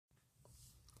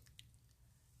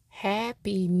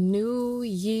Happy New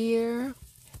Year.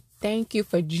 Thank you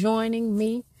for joining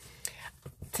me.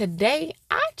 Today,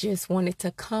 I just wanted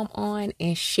to come on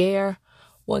and share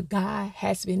what God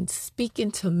has been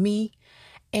speaking to me.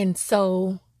 And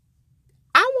so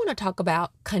I want to talk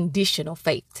about conditional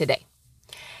faith today.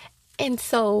 And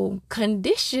so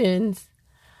conditions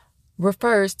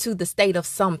refers to the state of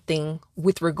something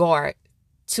with regard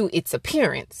to its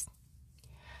appearance.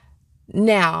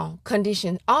 Now,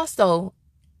 conditions also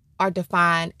are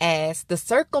defined as the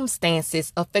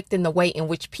circumstances affecting the way in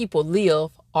which people live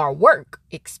or work,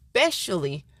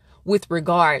 especially with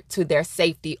regard to their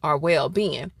safety or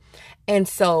well-being. And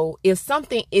so if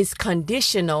something is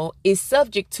conditional, it's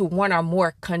subject to one or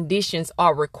more conditions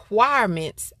or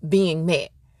requirements being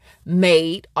met,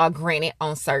 made or granted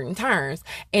on certain terms.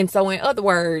 And so in other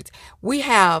words, we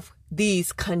have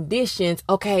these conditions.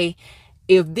 Okay,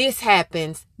 if this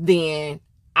happens, then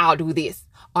I'll do this.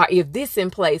 Or if this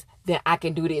in place, then I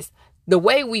can do this. The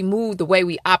way we move, the way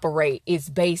we operate is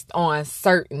based on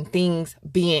certain things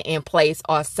being in place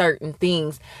or certain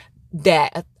things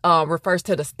that refers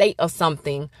to the state of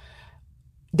something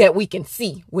that we can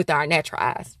see with our natural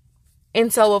eyes.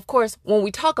 And so, of course, when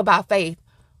we talk about faith,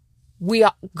 we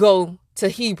go to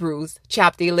Hebrews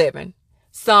chapter 11.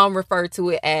 Some refer to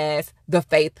it as the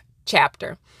faith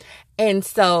chapter. And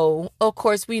so, of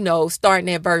course, we know starting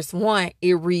at verse 1,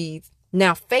 it reads,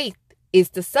 "Now faith is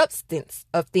the substance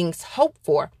of things hoped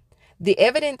for, the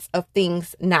evidence of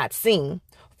things not seen.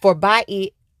 For by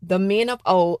it the men of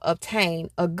old obtained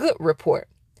a good report.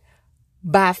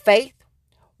 By faith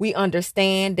we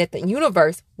understand that the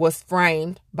universe was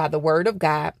framed by the word of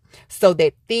God, so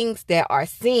that things that are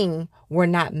seen were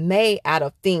not made out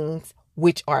of things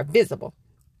which are visible."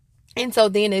 And so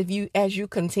then as you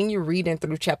continue reading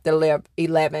through chapter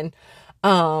 11,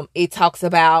 it talks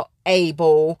about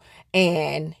Abel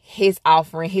and his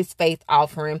offering, his faith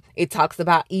offering. It talks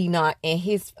about Enoch and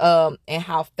his and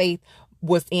how faith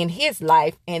was in his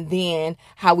life, and then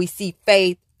how we see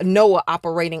faith, Noah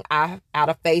operating out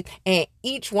of faith. And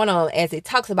each one of them, as it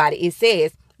talks about it, it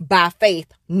says, by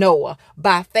faith Noah,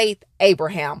 by faith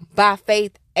Abraham, by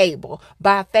faith Abel,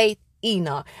 by faith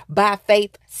Enoch, by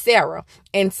faith Sarah.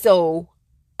 And so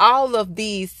all of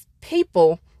these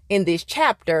people in this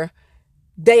chapter,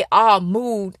 they all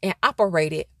moved and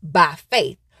operated by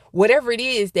faith. Whatever it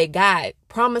is that God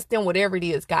promised them, whatever it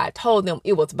is God told them,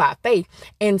 it was by faith.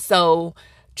 And so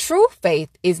true faith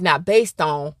is not based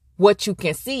on what you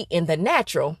can see in the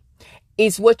natural.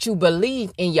 It's what you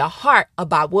believe in your heart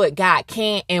about what God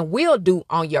can and will do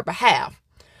on your behalf.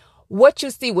 What you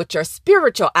see with your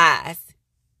spiritual eyes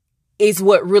is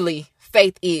what really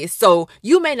faith is. So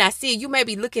you may not see it. You may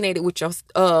be looking at it with your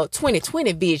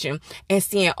 2020 vision and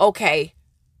saying, okay,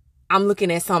 I'm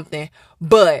looking at something.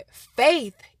 But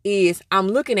faith is, I'm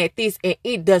looking at this and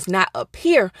it does not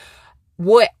appear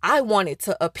what I want it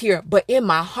to appear. But in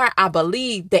my heart, I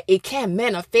believe that it can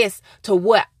manifest to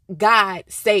what God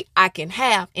say I can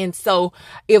have. And so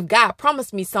if God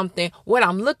promised me something, what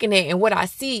I'm looking at and what I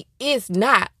see is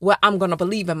not what I'm going to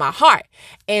believe in my heart.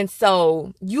 And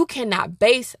so you cannot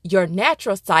base your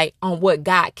natural sight on what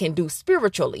God can do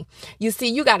spiritually. You see,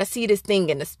 you got to see this thing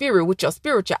in the spirit with your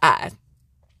spiritual eyes.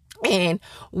 And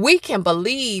we can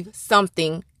believe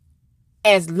something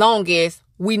as long as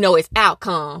we know its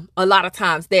outcome. A lot of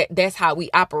times that's how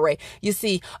we operate. You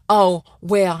see, oh,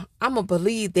 well, I'm going to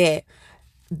believe that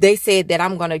they said that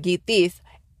I'm going to get this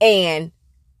and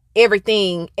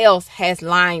everything else has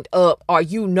lined up, or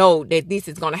you know that this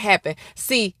is going to happen.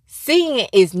 See, seeing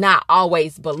is not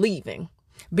always believing,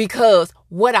 because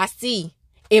what I see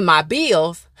in my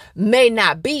bills may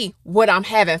not be what I'm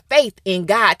having faith in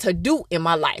God to do in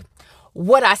my life.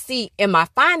 What I see in my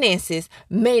finances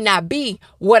may not be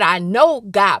what I know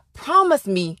God promised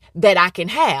me that I can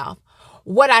have.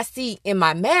 What I see in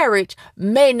my marriage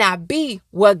may not be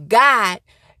what God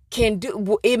can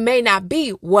do. It may not be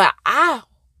what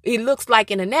it looks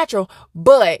like in the natural,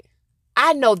 but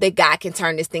I know that God can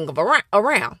turn this thing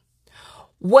around.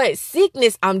 What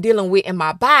sickness I'm dealing with in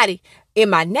my body, in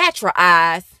my natural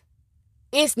eyes,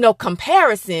 it's no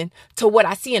comparison to what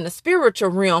I see in the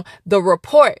spiritual realm. The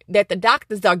report that the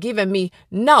doctors are giving me,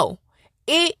 no,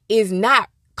 it is not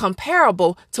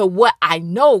comparable to what I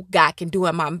know God can do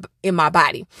in my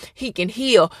body. He can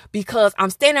heal, because I'm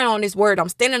standing on his word. I'm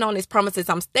standing on his promises.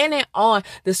 I'm standing on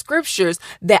the scriptures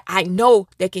that I know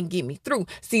that can get me through.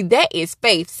 See, that is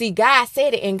faith. See, God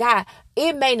said it, and God,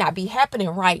 it may not be happening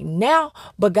right now,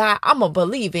 but God, I'm going to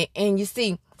believe it. And you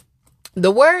see,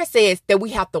 the word says that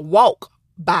we have to walk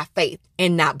by faith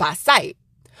and not by sight.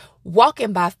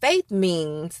 Walking by faith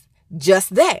means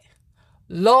just that.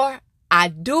 Lord, I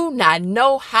do not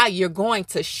know how you're going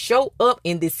to show up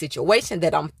in this situation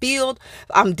that I'm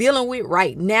dealing with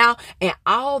right now. And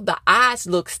all the odds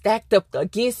look stacked up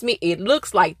against me. It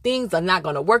looks like things are not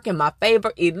going to work in my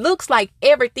favor. It looks like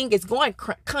everything is going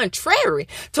contrary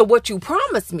to what you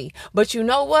promised me. But you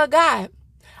know what, God?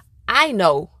 I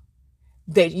know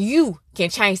that you can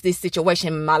change this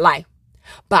situation in my life.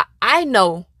 But I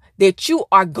know that you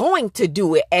are going to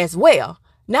do it as well.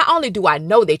 Not only do I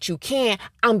know that you can,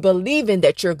 I'm believing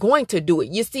that you're going to do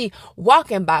it. You see,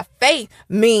 walking by faith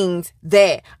means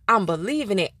that I'm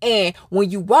believing it. And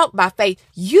when you walk by faith,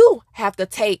 you have to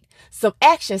take some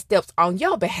action steps on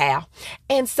your behalf.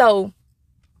 And so,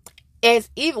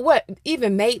 what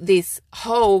even made this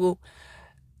whole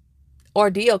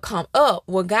ordeal come up,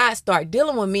 when God started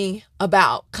dealing with me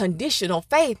about conditional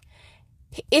faith,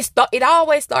 it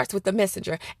always starts with the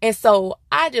messenger. And so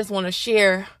I just want to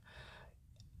share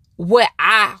what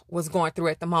I was going through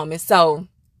at the moment. So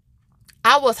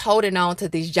I was holding on to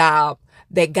this job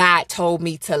that God told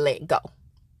me to let go.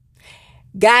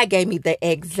 God gave me the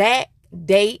exact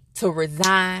date to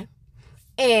resign.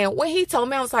 And when he told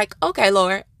me, I was like, okay,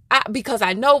 Lord, because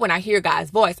I know when I hear God's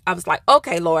voice, I was like,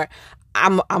 okay, Lord,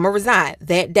 I'm going to resign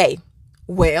that day.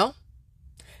 Well,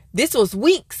 this was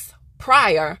weeks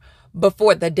prior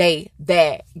before the day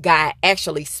that God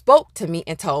actually spoke to me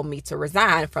and told me to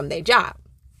resign from that job.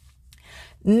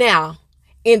 Now,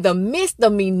 in the midst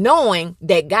of me knowing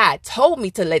that God told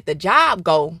me to let the job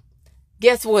go,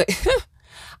 guess what?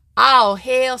 All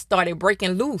hell started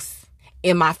breaking loose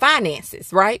in my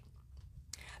finances, right?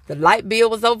 The light bill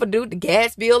was overdue, the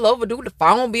gas bill overdue, the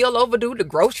phone bill overdue, the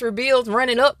grocery bills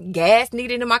running up, gas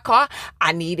needed in my car.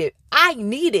 I needed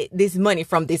this money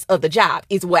from this other job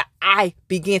is what I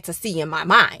began to see in my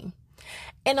mind.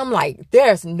 And I'm like,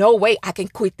 there's no way I can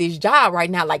quit this job right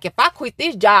now. Like, if I quit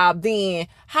this job, then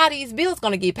how these bills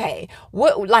going to get paid?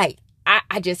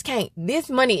 I just can't. This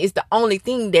money is the only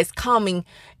thing that's coming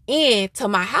into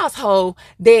my household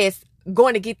that's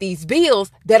going to get these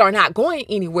bills that are not going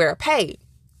anywhere paid.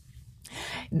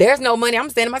 There's no money. I'm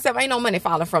saying to myself, ain't no money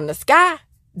falling from the sky.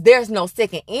 There's no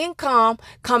second income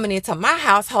coming into my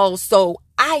household. So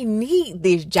I need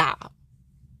this job.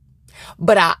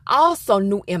 But I also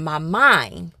knew in my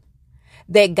mind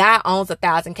that God owns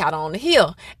 1,000 cattle on the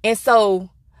hill. And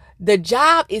so the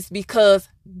job is because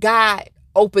God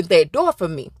opened that door for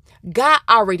me. God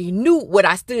already knew what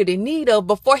I stood in need of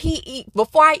before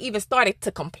I even started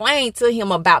to complain to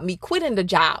him about me quitting the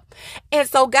job. And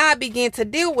so God began to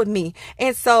deal with me.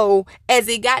 And so as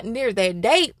it got near that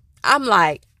date, I'm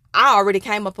like, I already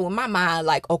came up with my mind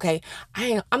like, okay,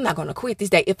 I'm not going to quit this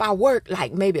day. If I work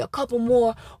like maybe a couple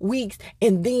more weeks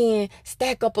and then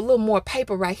stack up a little more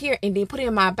paper right here and then put it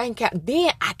in my bank account,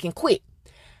 then I can quit.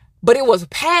 But it was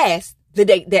past the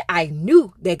date that I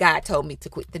knew that God told me to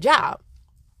quit the job.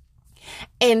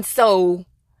 And so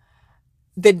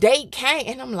the date came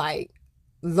and I'm like,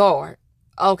 Lord,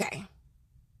 okay,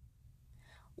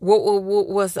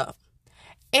 what's up?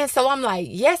 And so I'm like,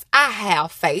 yes, I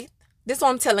have faith. This is what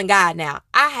I'm telling God now.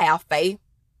 I have faith.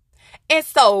 And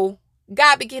so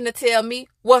God began to tell me,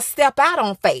 well, step out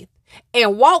on faith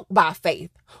and walk by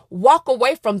faith. Walk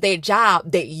away from that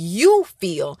job that you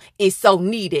feel is so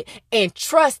needed and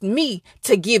trust me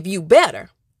to give you better.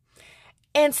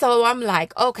 And so I'm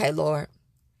like, okay, Lord,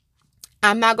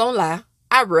 I'm not going to lie.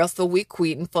 I wrestled with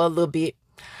quitting for a little bit.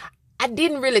 I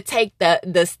didn't really take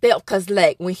the step because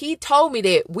like when he told me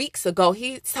that weeks ago,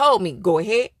 he told me, go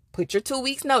ahead. Put your 2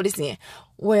 weeks notice in.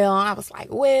 Well, I was like,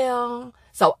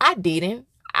 so I didn't.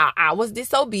 I was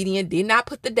disobedient, did not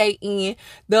put the date in,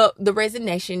 the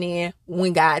resignation in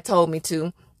when God told me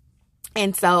to.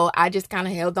 And so I just kind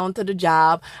of held on to the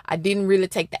job. I didn't really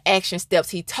take the action steps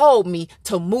he told me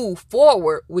to move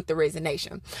forward with the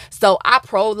resignation. So I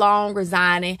prolonged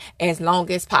resigning as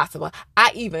long as possible.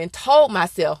 I even told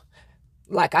myself,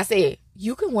 like I said,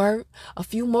 you can work a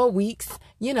few more weeks,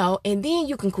 and then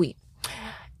you can quit.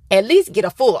 At least get a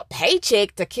full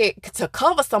paycheck to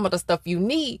cover some of the stuff you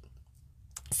need.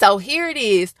 So here it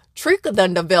is. Trika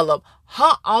done developed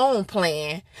her own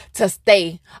plan to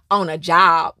stay on a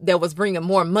job that was bringing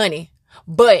more money.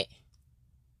 But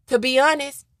to be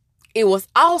honest, it was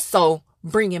also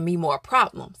bringing me more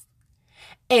problems.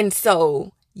 And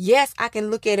so, yes, I can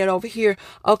look at it over here.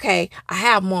 Okay, I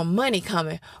have more money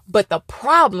coming. But the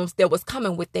problems that was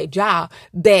coming with that job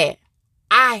that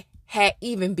I had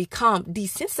even become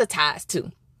desensitized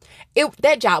to.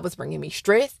 That job was bringing me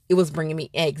stress. It was bringing me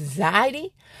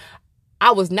anxiety.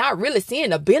 I was not really seeing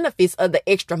the benefits of the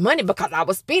extra money because I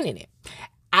was spending it.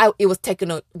 It was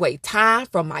taking away time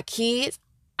from my kids.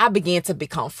 I began to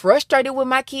become frustrated with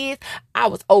my kids. I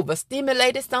was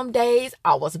overstimulated some days.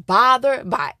 I was bothered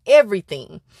by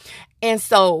everything. And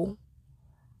so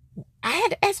I had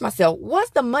to ask myself,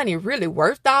 was the money really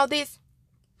worth all this?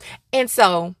 And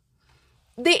so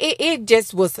it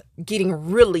just was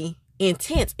getting really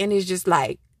intense. And it's just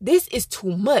like, this is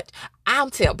too much.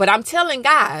 But I'm telling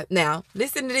God now,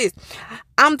 listen to this.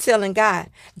 I'm telling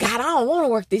God, I don't want to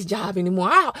work this job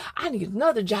anymore. I need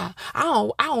another job. I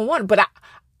don't want it. But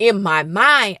in my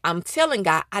mind, I'm telling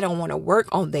God, I don't want to work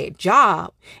on that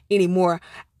job anymore.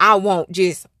 I want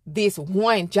just this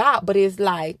one job. But it's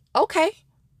like, okay,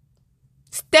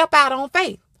 step out on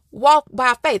faith. Walk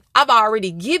by faith. I've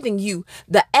already given you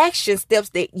the action steps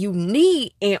that you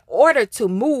need in order to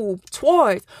move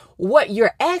towards what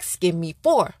you're asking me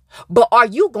for. But are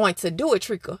you going to do it,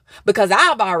 Trika? Because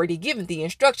I've already given the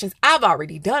instructions. I've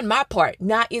already done my part.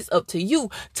 Now it's up to you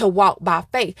to walk by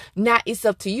faith. Now it's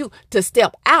up to you to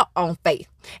step out on faith.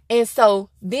 And so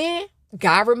then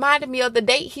God reminded me of the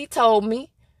date He told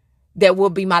me that will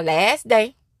be my last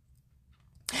day.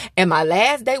 And my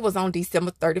last day was on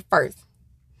December 31st.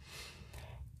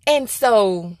 And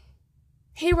so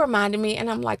He reminded me,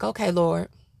 and I'm like, okay, Lord,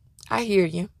 I hear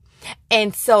you.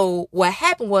 And so what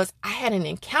happened was I had an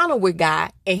encounter with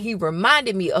God, and He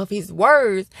reminded me of His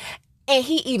words. And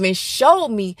He even showed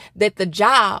me that the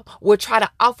job would try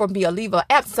to offer me a leave of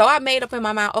absence. So I made up in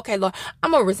my mind, okay, Lord, I'm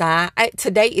going to resign.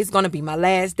 Today is going to be my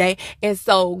last day. And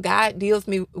so God deals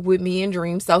with me in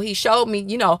dreams. So He showed me,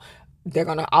 they're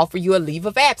going to offer you a leave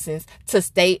of absence to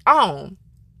stay on.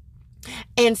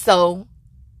 And so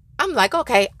I'm like,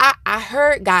 okay, I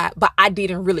heard God, but I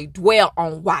didn't really dwell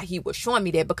on why He was showing me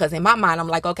that, because in my mind, I'm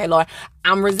like, okay, Lord,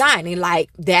 I'm resigning.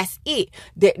 Like, that's it.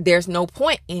 There's no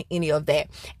point in any of that.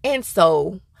 And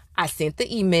so I sent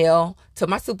the email to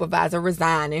my supervisor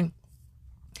resigning.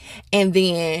 And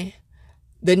then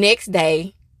the next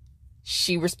day,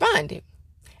 she responded.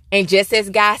 And just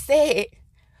as God said,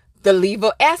 the leave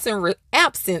of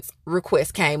absence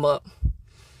request came up.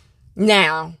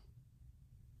 Now,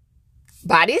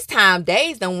 by this time,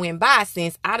 days done went by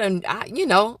since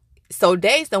so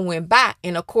days done went by.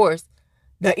 And of course,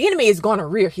 the enemy is going to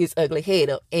rear his ugly head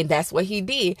up. And that's what he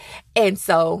did. And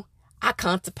so I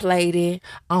contemplated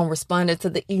on responding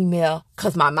to the email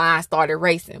because my mind started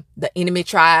racing. The enemy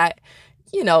tried,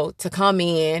 to come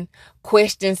in,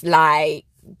 questions like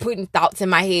putting thoughts in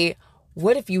my head.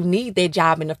 What if you need that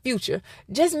job in the future?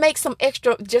 Just to make some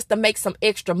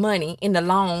extra money in the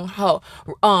long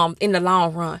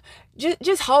run.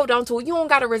 Just hold on to it. You don't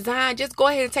got to resign. Just go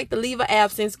ahead and take the leave of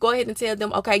absence. Go ahead and tell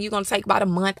them, okay, you're going to take about a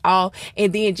month off.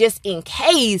 And then just in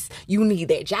case you need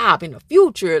that job in the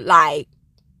future, like,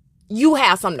 you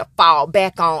have something to fall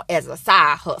back on as a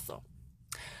side hustle.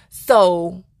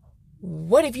 So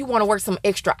what if you want to work some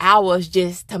extra hours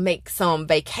just to make some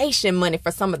vacation money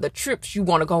for some of the trips you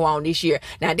want to go on this year?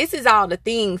 Now, this is all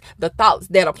the thoughts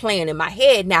that are playing in my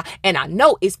head now. And I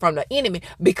know it's from the enemy,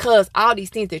 because all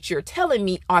these things that you're telling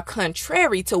me are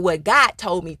contrary to what God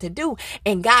told me to do.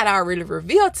 And God already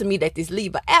revealed to me that this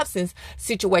leave of absence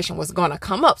situation was going to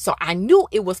come up. So I knew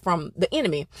it was from the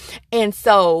enemy. And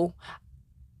so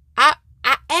I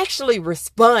actually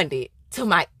responded to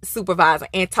my supervisor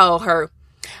and told her,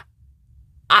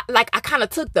 I kind of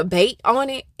took the bait on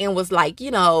it and was like,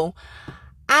 I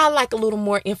like a little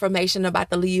more information about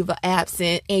the leave of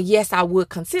absence. And yes, I would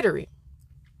consider it.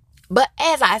 But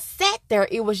as I sat there,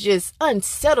 it was just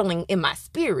unsettling in my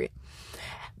spirit,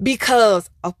 because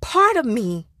a part of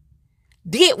me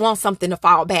did want something to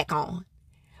fall back on.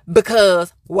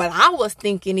 Because what I was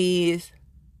thinking is,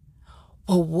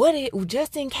 well,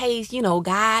 just in case,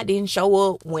 God didn't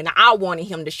show up when I wanted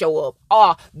Him to show up,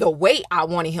 or the way I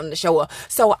wanted Him to show up.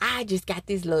 So I just got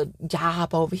this little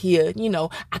job over here.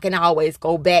 I can always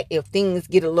go back if things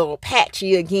get a little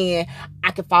patchy again.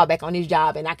 I can fall back on this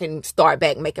job and I can start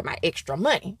back making my extra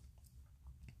money.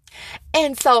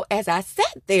 And so as I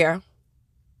sat there,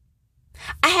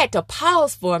 I had to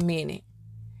pause for a minute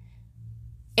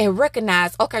and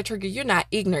recognize, okay, Trika, you're not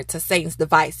ignorant to Satan's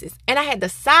devices. And I had to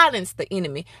silence the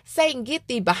enemy. Satan, get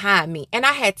thee behind me. And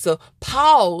I had to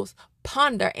pause,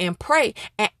 ponder, and pray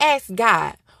and ask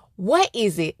God, what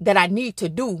is it that I need to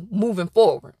do moving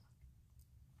forward?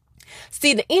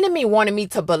 See, the enemy wanted me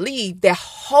to believe that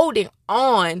holding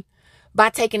on by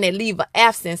taking that leave of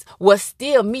absence was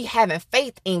still me having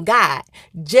faith in God,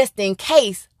 just in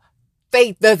case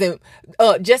faith doesn't,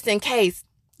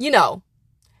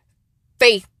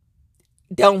 faith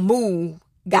don't move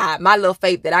God. My little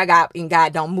faith that I got in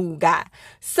God don't move God.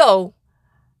 So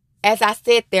as I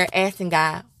sat there asking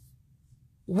God,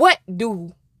 what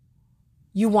do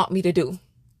you want me to do?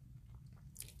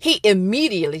 he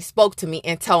immediately spoke to me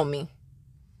and told me,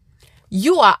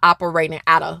 you are operating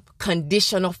out of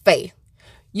conditional faith.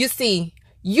 You see,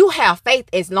 you have faith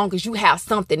as long as you have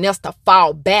something else to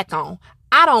fall back on.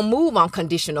 I don't move on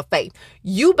conditional faith.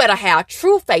 You better have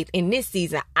true faith in this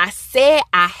season. I said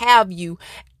I have you,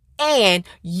 and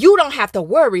you don't have to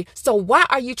worry. So why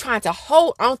are you trying to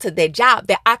hold on to that job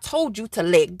that I told you to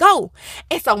let go?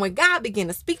 And so when God began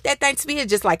to speak that thing to me,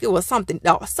 it's just like it was something,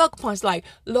 a sucker punch, like,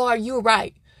 Lord, you're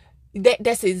right.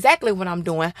 That's exactly what I'm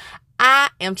doing. I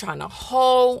am trying to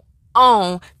hold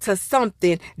on to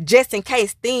something just in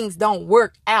case things don't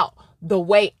work out the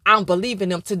way I'm believing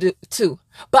them to.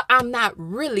 But I'm not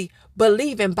really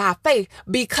believing by faith,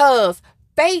 because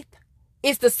faith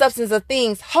is the substance of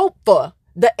things hoped for,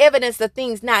 the evidence of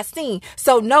things not seen.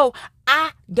 So no,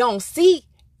 I don't see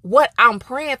what I'm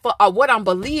praying for or what I'm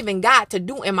believing God to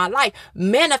do in my life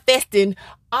manifesting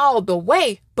all the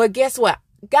way. But guess what?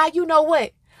 God, you know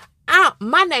what?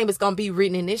 My name is going to be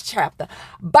written in this chapter.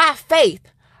 By faith,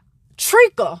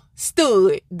 Trika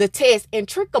stood the test, and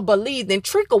Trika believed, and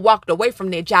Trika walked away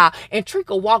from their job, and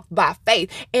Trika walked by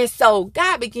faith. And so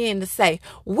God began to say,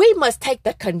 we must take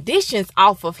the conditions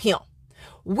off of him.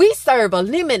 We serve a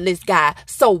limitless God,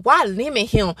 so why limit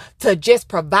him to just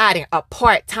providing a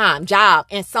part-time job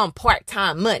and some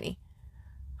part-time money?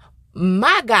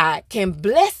 My God can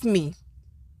bless me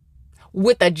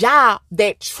with a job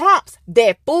that trumps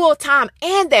that full-time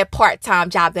and that part-time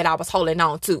job that I was holding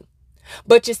on to.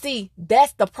 But you see,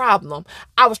 that's the problem.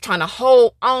 I was trying to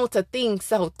hold on to things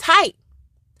so tight.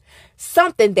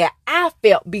 Something that I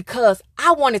felt because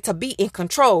I wanted to be in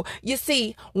control. You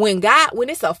see, when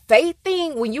it's a faith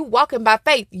thing, when you walking by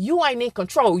faith, you ain't in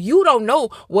control. You don't know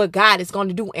what God is going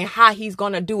to do and how he's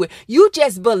going to do it. You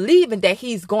just believing that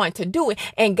he's going to do it.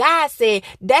 And God said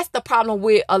that's the problem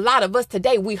with a lot of us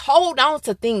today. We hold on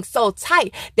to things so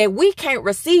tight that we can't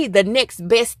receive the next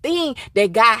best thing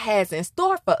that God has in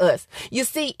store for us. You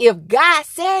see, if God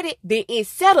said it, then it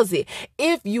settles it.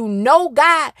 If you know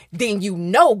God, then you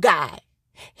know God.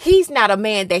 He's not a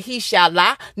man that he shall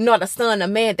lie, nor the son of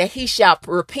man that he shall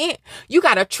repent. You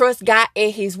got to trust God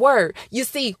at his word. You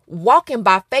see, walking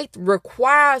by faith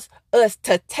requires us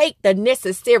to take the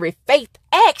necessary faith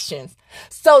actions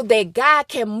so that God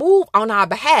can move on our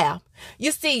behalf.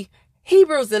 You see,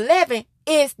 Hebrews 11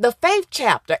 is the faith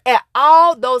chapter, and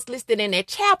all those listed in that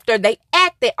chapter, they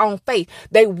acted on faith.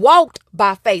 They walked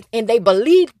by faith, and they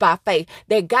believed by faith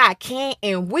that God can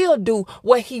and will do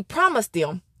what he promised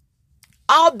them.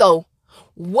 Although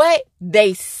what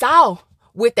they saw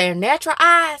with their natural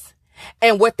eyes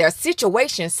and what their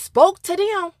situation spoke to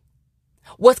them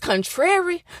was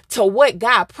contrary to what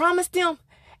God promised them,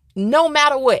 no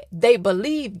matter what, they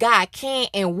believed God can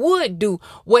and would do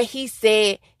what he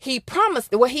said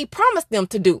what he promised them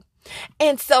to do.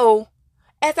 And so,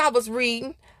 as I was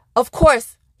reading, of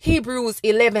course, Hebrews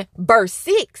 11 verse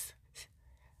 6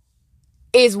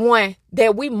 is one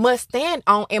that we must stand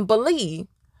on and believe.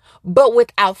 But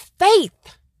without faith,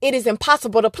 it is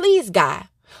impossible to please God.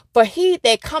 For he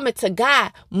that cometh to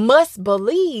God must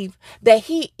believe that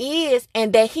he is,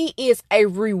 and that he is a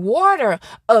rewarder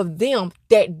of them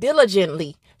that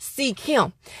diligently seek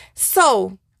him.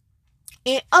 So,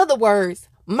 in other words,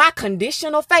 my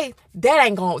conditional faith,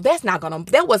 that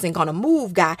wasn't gonna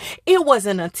move God. It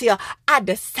wasn't until I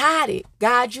decided,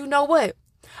 God, you know what?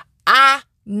 I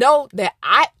know that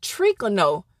Trika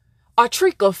know, or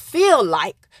Trika feel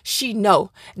like she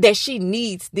know that she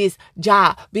needs this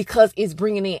job because it's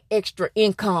bringing in extra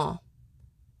income.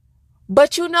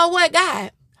 But you know what,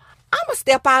 God? I'm going to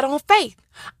step out on faith.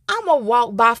 I'm going to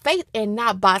walk by faith and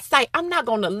not by sight. I'm not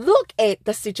going to look at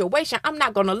the situation. I'm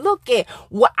not going to look at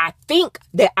what I think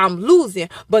that I'm losing.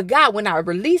 But God, when I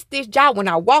release this job, when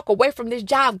I walk away from this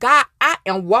job, God, I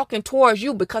am walking towards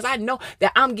you because I know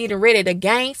that I'm getting ready to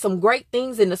gain some great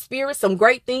things in the spirit, some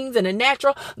great things in the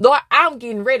natural. Lord, I'm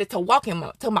getting ready to walk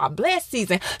into my blessed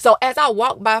season. So as I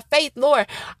walk by faith, Lord,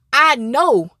 I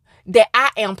know that I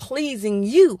am pleasing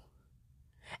you.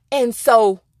 And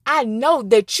so I know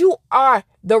that you are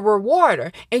the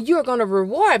rewarder and you're going to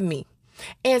reward me.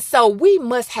 And so we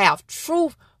must have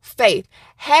true faith.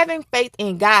 Having faith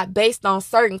in God based on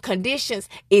certain conditions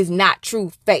is not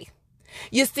true faith.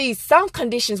 You see, some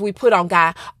conditions we put on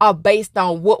God are based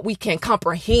on what we can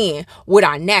comprehend with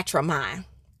our natural mind,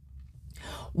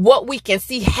 what we can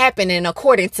see happening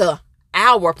according to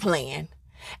our plan.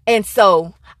 And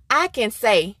so I can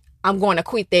say I'm going to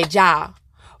quit that job,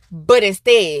 but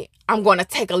instead I'm going to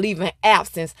take a leave of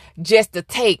absence just to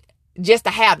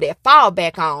have that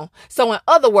fallback on. So in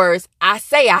other words, I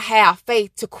say I have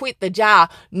faith to quit the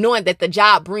job, knowing that the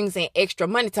job brings in extra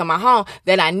money to my home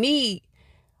that I need.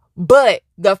 But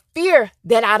the fear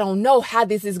that I don't know how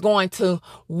this is going to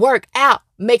work out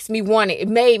it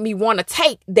made me want to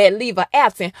take that leave of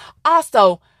absence.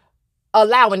 Also,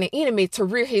 allowing the enemy to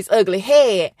rear his ugly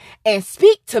head and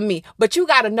speak to me. But you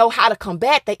got to know how to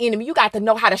combat the enemy. You got to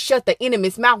know how to shut the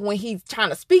enemy's mouth when he's trying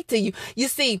to speak to you. You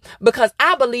see, because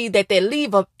I believe that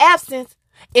leave of absence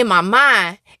in my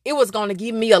mind, it was going to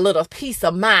give me a little peace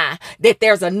of mind that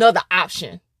there's another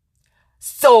option.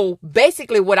 So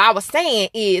basically what I was saying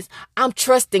is I'm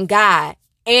trusting God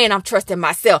and I'm trusting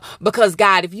myself, because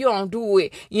God, if you don't do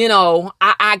it,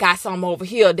 I got something over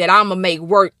here that I'm going to make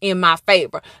work in my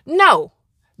favor. No,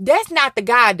 that's not the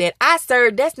God that I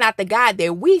serve. That's not the God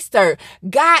that we serve.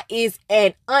 God is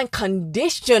an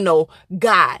unconditional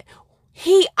God.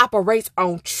 He operates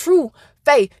on true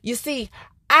faith. You see,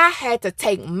 I had to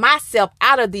take myself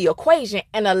out of the equation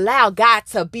and allow God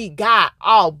to be God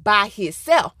all by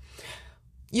himself.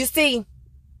 You see,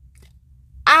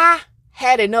 I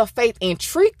had enough faith in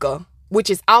Trika, which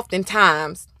is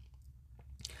oftentimes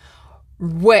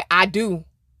what I do.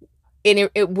 And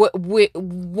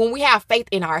when we have faith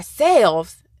in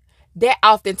ourselves, that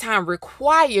oftentimes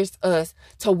requires us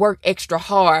to work extra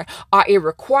hard, or it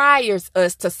requires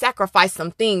us to sacrifice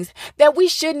some things that we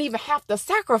shouldn't even have to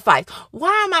sacrifice.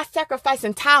 Why am I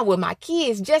sacrificing time with my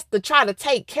kids just to try to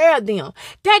take care of them?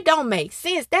 That don't make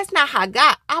sense. That's not how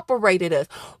God operated us.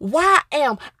 Why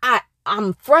am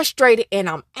I'm frustrated and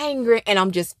I'm angry and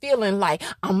I'm just feeling like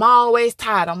I'm always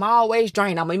tired. I'm always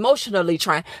drained. I'm emotionally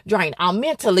drained. I'm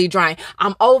mentally drained.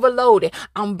 I'm overloaded.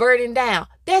 I'm burdened down.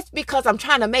 That's because I'm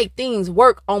trying to make things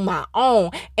work on my own,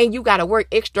 and you got to work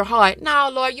extra hard. No,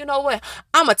 Lord, you know what?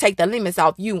 I'm going to take the limits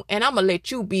off you and I'm going to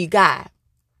let you be God.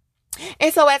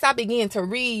 And so as I begin to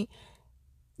read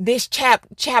this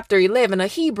chapter 11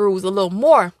 of Hebrews a little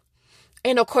more,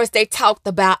 and of course they talked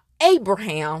about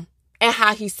Abraham and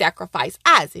how he sacrificed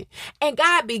Isaac. And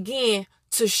God began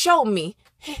to show me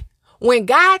when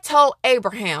God told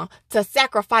Abraham to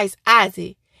sacrifice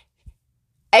Isaac,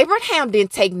 Abraham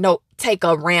didn't take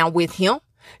a ram with him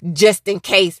just in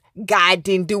case God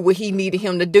didn't do what he needed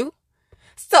him to do.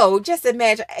 So just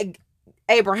imagine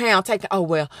Abraham taking,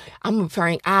 I'm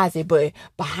preparing Isaac, but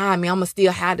behind me, I'm going to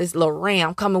still have this little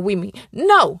ram coming with me.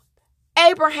 No.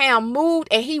 Abraham moved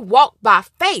and he walked by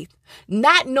faith,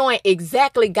 not knowing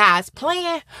exactly God's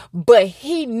plan, but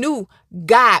he knew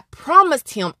God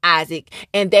promised him Isaac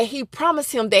and that he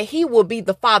promised him that he will be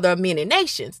the father of many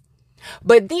nations.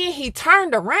 But then he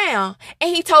turned around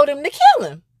and he told him to kill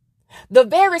him. The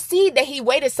very seed that he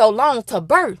waited so long to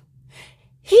birth.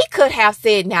 He could have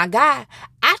said, now God,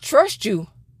 I trust you,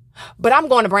 but I'm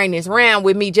going to bring this ram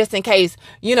with me just in case,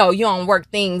 you don't work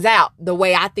things out the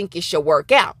way I think it should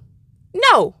work out.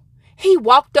 No, he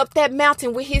walked up that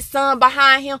mountain with his son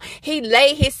behind him. He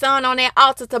laid his son on that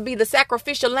altar to be the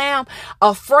sacrificial lamb,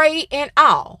 afraid and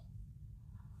all.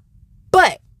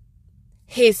 But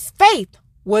his faith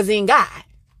was in God.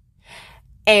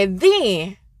 And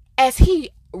then as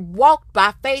he walked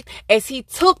by faith, as he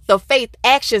took the faith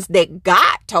actions that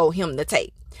God told him to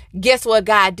take, guess what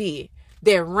God did?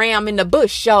 That ram in the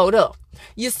bush showed up.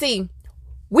 You see,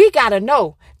 we got to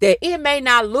know that it may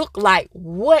not look like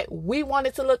what we want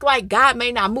it to look like. God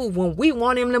may not move when we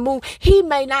want him to move. He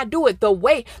may not do it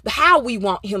how we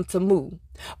want him to move.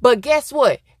 But guess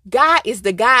what? God is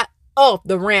the God of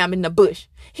the ram in the bush.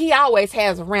 He always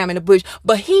has a ram in the bush,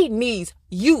 but he needs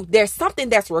you. There's something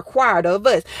that's required of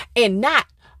us, and not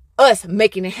us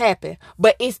making it happen.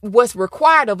 But what's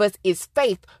required of us is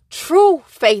faith, true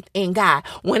faith in God.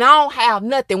 When I don't have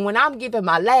nothing, when I'm giving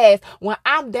my last, when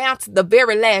I'm down to the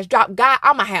very last drop, God,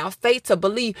 I'm going to have faith to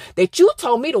believe that you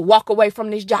told me to walk away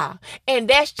from this job. And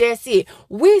that's just it.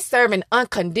 We serve an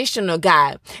unconditional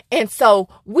God. And so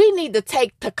we need to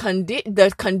take the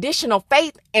conditional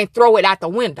faith and throw it out the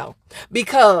window,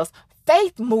 because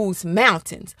faith moves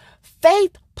mountains.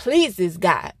 Faith pleases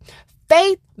God.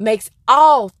 Faith makes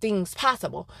all things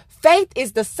possible. Faith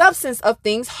is the substance of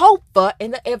things hoped for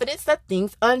and the evidence of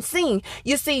things unseen.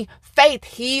 You see, faith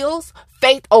heals.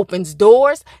 Faith opens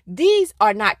doors. These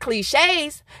are not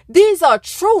cliches. These are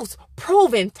truths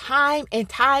proven time and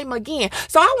time again.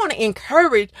 So I want to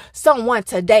encourage someone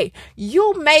today.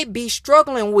 You may be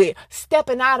struggling with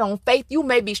stepping out on faith. You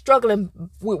may be struggling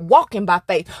with walking by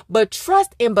faith, but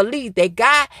trust and believe that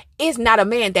God is not a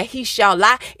man that he shall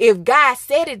lie. If God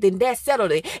said it, then that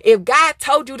settled it. If God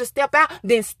told you to step out,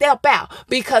 then step out,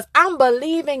 because I'm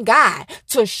believing God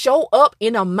to show up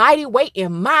in a mighty way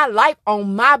in my life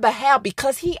on my behalf,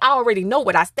 because he already know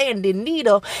what I stand in need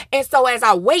of. And so as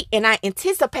I wait and I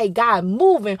anticipate God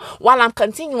moving while I'm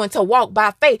continuing to walk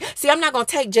by faith. See, I'm not going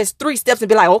to take just 3 steps and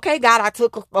be like, okay, God, I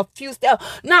took a few steps.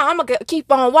 No, I'm going to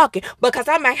keep on walking, because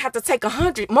I might have to take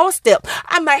 100 more steps.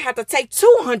 I might have to take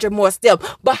 200 more steps.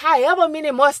 But however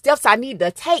many more steps I need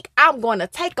to take, I'm going to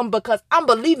take them, because I'm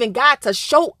believing God to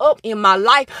show up in my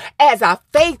life as I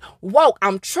faith walk.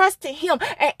 I'm trusting him.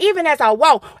 And even as I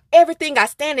walk, everything I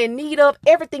stand in need of,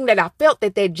 everything that I felt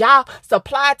that job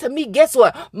supplied to me, guess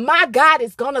what? My God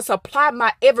is going to supply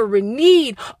my every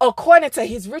need according to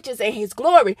his riches and his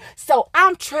glory. So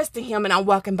I'm trusting him and I'm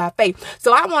walking by faith.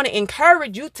 So I want to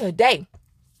encourage you today.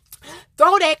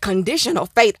 Throw that conditional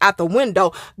faith out the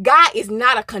window. God is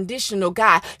not a conditional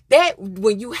God. That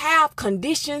when you have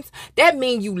conditions, that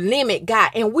means you limit God.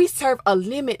 And we serve a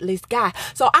limitless God.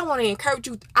 So I want to encourage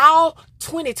you all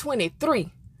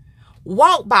 2023.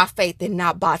 Walk by faith and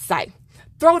not by sight.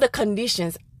 Throw the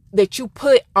conditions that you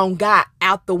put on God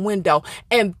out the window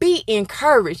and be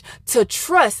encouraged to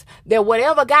trust that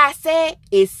whatever God said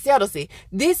is settles it.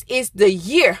 This is the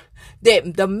year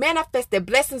that the manifested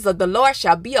blessings of the Lord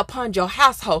shall be upon your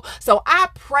household. So I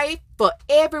pray for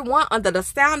everyone under the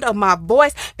sound of my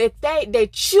voice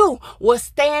that you will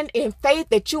stand in faith,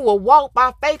 that you will walk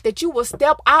by faith, that you will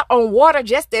step out on water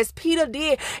just as Peter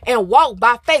did and walk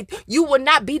by faith. You will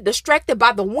not be distracted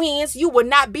by the winds. You will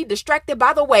not be distracted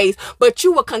by the waves, but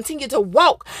you will continue to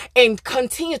walk and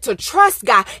continue to trust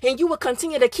God, and you will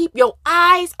continue to keep your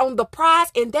eyes on the prize,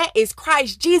 and that is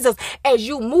Christ Jesus, as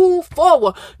you move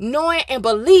forward, knowing and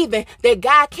believing that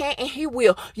God can and he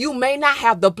will. You may not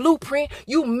have the blueprint.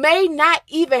 You may not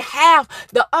even have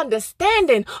the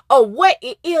understanding of what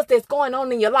it is that's going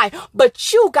on in your life,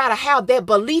 but you got to have that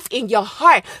belief in your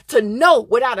heart to know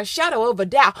without a shadow of a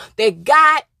doubt that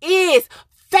God is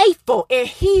faithful, and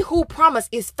he who promised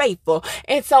is faithful.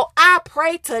 And so I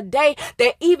pray today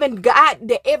that even God,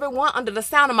 that everyone under the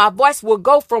sound of my voice will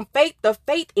go from faith to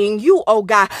faith in you, oh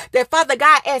God. That Father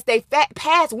God, as they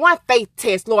pass one faith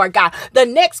test, Lord God, the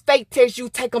next faith test you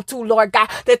take them to, Lord God,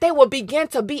 that they will begin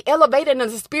to be elevated in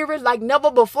the spirit like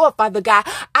never before, Father God.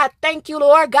 I thank you,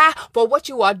 Lord God, for what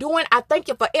you are doing. I thank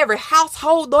you for every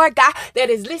household, Lord God, that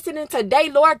is listening today,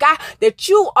 Lord God, that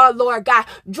you are, Lord God,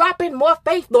 dropping more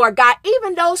faith, Lord God,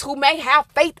 even those who may have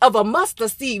faith of a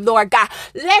mustard seed, Lord God.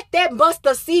 Let that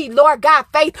mustard seed, Lord God,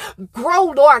 faith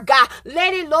grow, Lord God.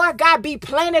 Let it, Lord God, be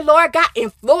planted, Lord God,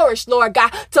 and flourish, Lord God,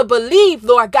 to believe,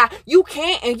 Lord God, you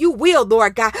can and you will,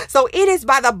 Lord God. So it is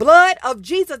by the blood of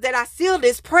Jesus that I seal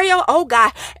this prayer, oh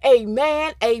God.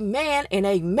 Amen, amen, and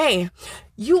amen.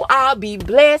 You all be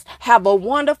blessed. Have a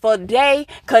wonderful day.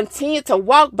 Continue to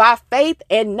walk by faith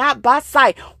and not by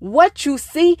sight. What you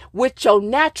see with your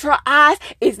natural eyes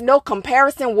is no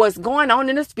comparison what's going on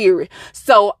in the spirit.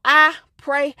 So I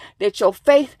pray that your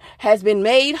faith has been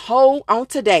made whole on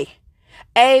today.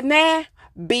 Amen.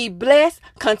 Be blessed.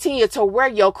 Continue to wear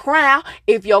your crown.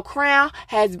 If your crown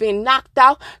has been knocked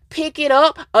off, pick it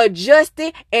up, adjust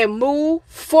it, and move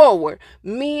forward.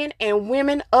 Men and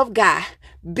women of God,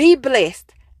 be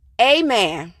blessed.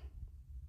 Amen.